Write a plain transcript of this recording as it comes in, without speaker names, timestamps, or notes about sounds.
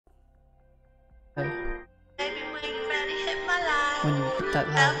When you hit that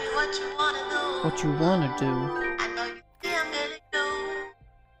life, what you wanna do?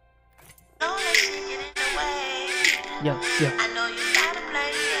 Yo, yo.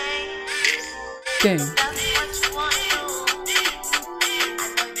 Game.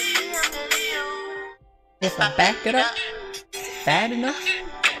 If I back it up, bad enough.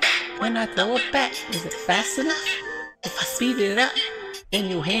 When I throw it back, is it fast enough? If I speed it up, then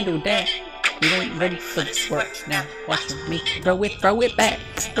you'll handle that. You ain't ready for this work. Now watch me throw it back,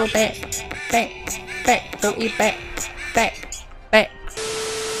 throw back, throw it back.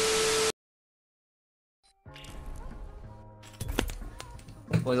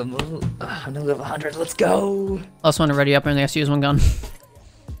 Boys, I'm level 100, let's go! Last one already up and they have to use one gun.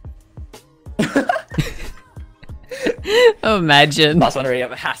 Imagine. Last one already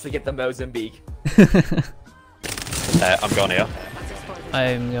up, it has to get the Mozambique. I'm going here.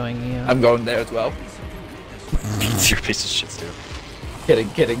 I'm going here. I'm going there as well. You're a piece of shit, Stu.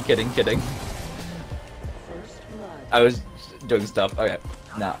 Kidding. I was doing stuff. Okay,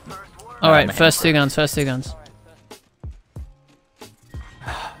 now. Alright, first two guns. I'm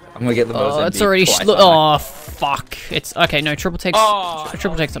gonna get the Mozambique. Oh, it's already. Oh, fuck. It's okay. No, triple takes. Oh,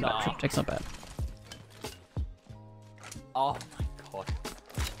 triple takes not bad. Triple takes not bad. Oh my god.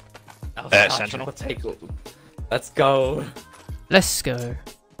 That was Sentinel. Let's go. Let's go.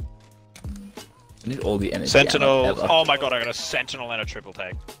 I need all the energy. Sentinel. Oh my god, I got a Sentinel and a triple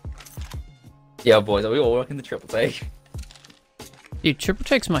take. Yeah, boys, are we all working the triple take? Dude, triple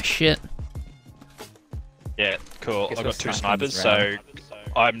take's my shit. Yeah, cool. I've got two snipers, snipers, so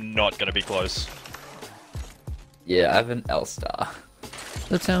I'm not gonna be close. Yeah, I have an L star.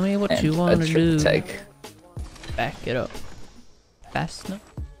 So tell me what And you want to do. Take. Back it up. Fast enough.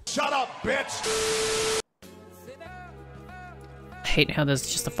 Shut up, bitch! I hate how there's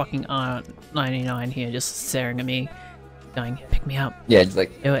just a fucking R99 here just staring at me, going, pick me up. Yeah, just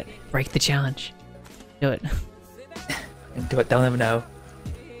like Do it. Break the challenge. Do it. do it. They'll never know.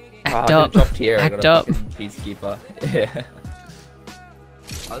 Act up. Act up. Peacekeeper. Yeah.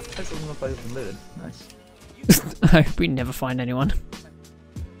 I was supposed to play with looted. Nice. I hope we never find anyone.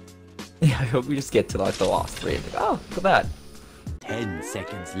 Yeah, I hope we just get to like the last three. And oh, look at that. 10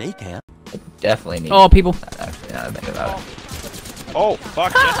 seconds later. I definitely need. Oh, people. Actually, now I think about it. Oh,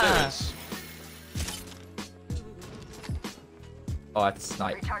 fuck, yes there is. Oh, I have to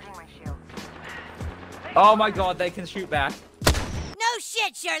snipe. Oh my god, they can shoot back. No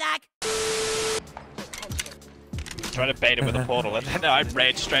shit, Sherlock! Trying to bait him with a portal, and then I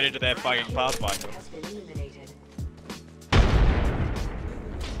ran straight into their fucking pathfinder.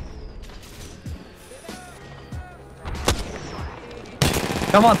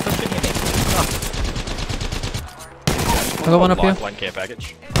 Come on, stop shooting at me. I got one up here. One care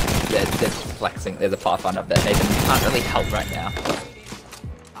package. They're flexing. There's a pathfinder up there. They can't really help right now.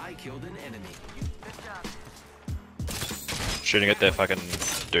 I killed an enemy. Shooting at their fucking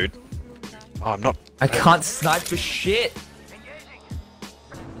dude. Oh, I'm not. I can't snipe for shit.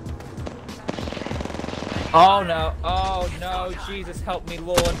 Oh no! Oh no! Jesus, help me,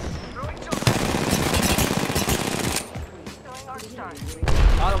 Lord!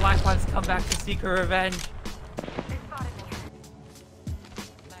 Oh, the lifelines come back to seek her revenge.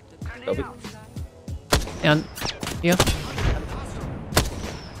 Kobe. And yeah.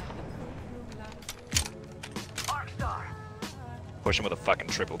 Push him with a fucking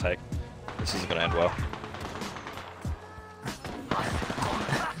triple take. This isn't gonna end well.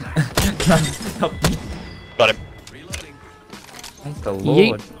 Help me. Got him. Thank the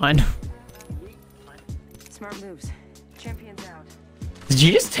Lord. Yeet. I know. Smart moves. Champions out. Did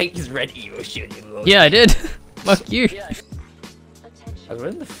you just take his red ego shield, you Lord? Yeah, I did. Fuck you. I was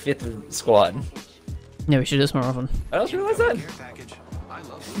in the 5th squad. Yeah, we should do this more often. I just realized that. Package. I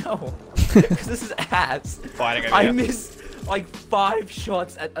love No. Because this is ass. Fighting over I here. missed like 5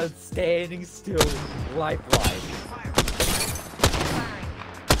 shots at a standing still lifeline.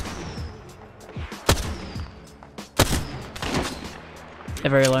 They're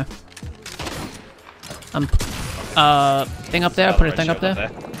very low. Thing up there. Put a thing up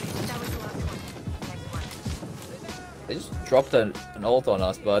there. They just dropped an ult on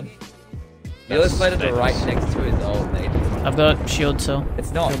us, bud. You just played it right next to his ult, Nathan. I've got shield still.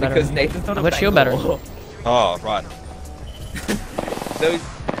 It's not, Shield battery. because Nathan's not a I've got shield battery. Bangalore. Oh, right. Those...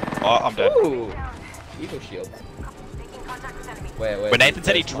 Oh, I'm dead. Ooh! Eagle shield. Where? When Nathan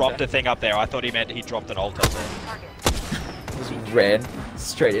said he dropped a thing up there, I thought he meant he dropped an ult up there. Just ran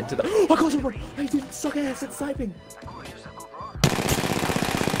straight into the... Oh god, someone! I didn't suck ass at sniping!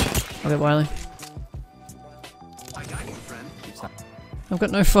 Okay, Wiley. I got you, friend. I've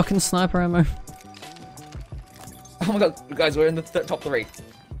got no fucking sniper ammo. Oh my god, guys, we're in the top 3.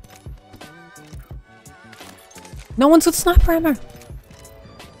 No one's got sniper ammo.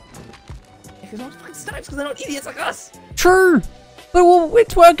 Because no one's fucking snipes because they're not idiots like us. True, but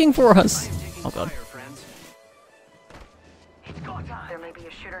it's working for us. Oh god. There may be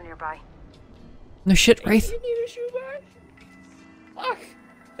a shooter nearby. No shit, Wraith. You need a shoe bag? Fuck.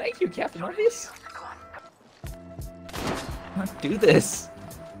 Thank you, Captain Obvious. Can't do this.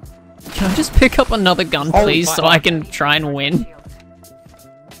 Can I just pick up another gun, please, so I can try and win?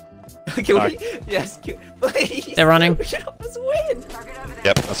 Can we? Yes, please. They're running. We should help us win.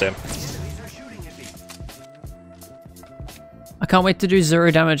 Yep, that's him. I can't wait to do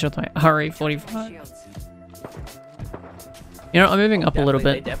 0 damage with my RE45. You know, I'm moving up a little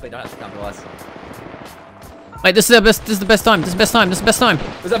They bit. definitely don't have to come to us. Wait, this is the best. This is the best time. This is the best time. This is the best time.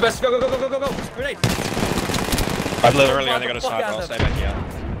 Who's that best? Go, go, go, go, go, go, go! Grenade! I've literally only got a sniper, I'll stay back here.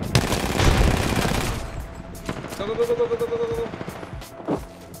 Go, go, go, go, go, go, go, go, go!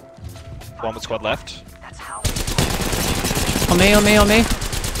 One with squad left. On me, on me, on me.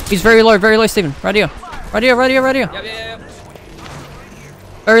 He's very low, Steven. Right here. Right here, right here, right here. Yeah.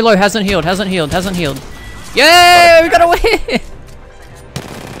 Very low, hasn't healed, hasn't healed, hasn't healed. Yay, we got a win!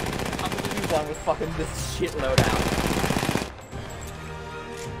 I'm gonna be one with fucking this shit loadout.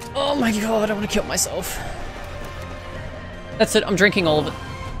 Oh my god, I want to kill myself. That's it, I'm drinking all of it.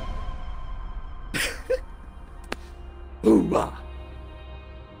 Ooh,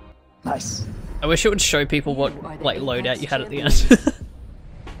 nice. I wish it would show people what, like, loadout you had at the end.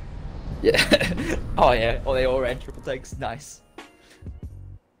 Yeah. Oh yeah. Oh, they all ran triple takes. Nice.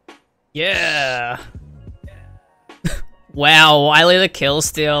 Yeah. Wow, Wiley the kill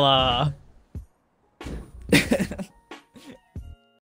stealer.